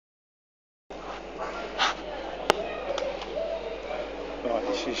Right,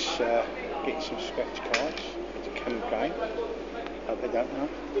 this is getting some scratch cards. It's a chem game. Hope they don't know.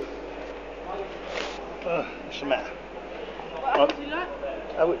 What's the matter? What would you like?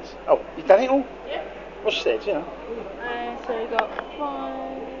 Oh, you done it all? Yeah. What's that, you know? So we got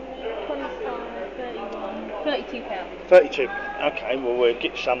 5, 25, 31, 32 pounds. 32. Okay, well we'll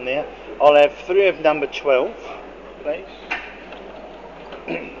get some there. I'll have 3 of number 12, please.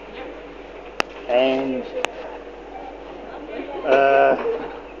 And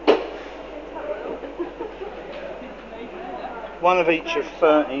one of each of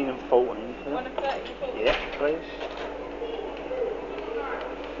 13 and 14. Please. One of 30 and 14? Yeah, please.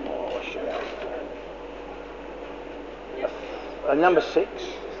 Oh, what's that? A number 6.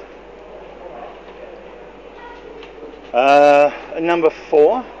 A number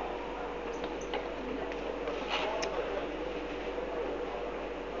 4.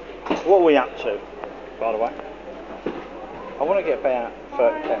 What are we up to, by the way? I want to get about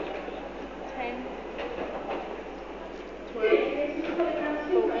 30 pounds. 10, 12,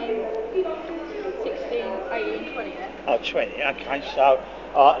 14, 16, 18, 20 there. Oh, 20, okay, so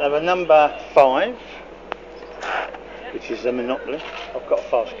I have a number 5, which is a Monopoly. I've got a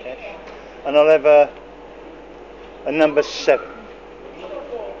fast cash. And I'll have a number 7,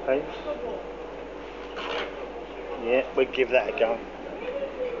 please. Yeah, we'll give that a go.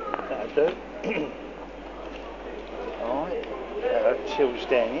 That'll do. Alright, tills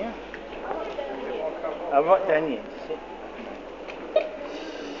down here. Right down here.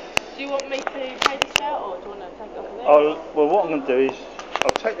 Do you want me to pay this out or do you want to take it off of there? Well, what I'm going to do is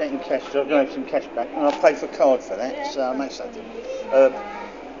I'll take that in cash because I'm going to have some cash back and I'll pay for a card for that, Yeah, so make something.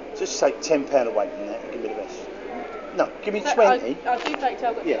 Just take £10 away from that and give me the rest. No, give me 20. I do take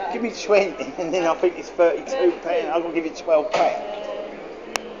 12. Yeah, give me 20 and then I think it's £32. I'm going to give you 12 back.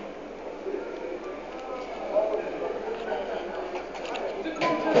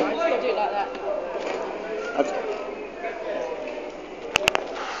 Alright, so I'll do it like that. Okay.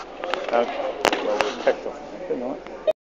 Okay. Well, we'll catch off. Good night.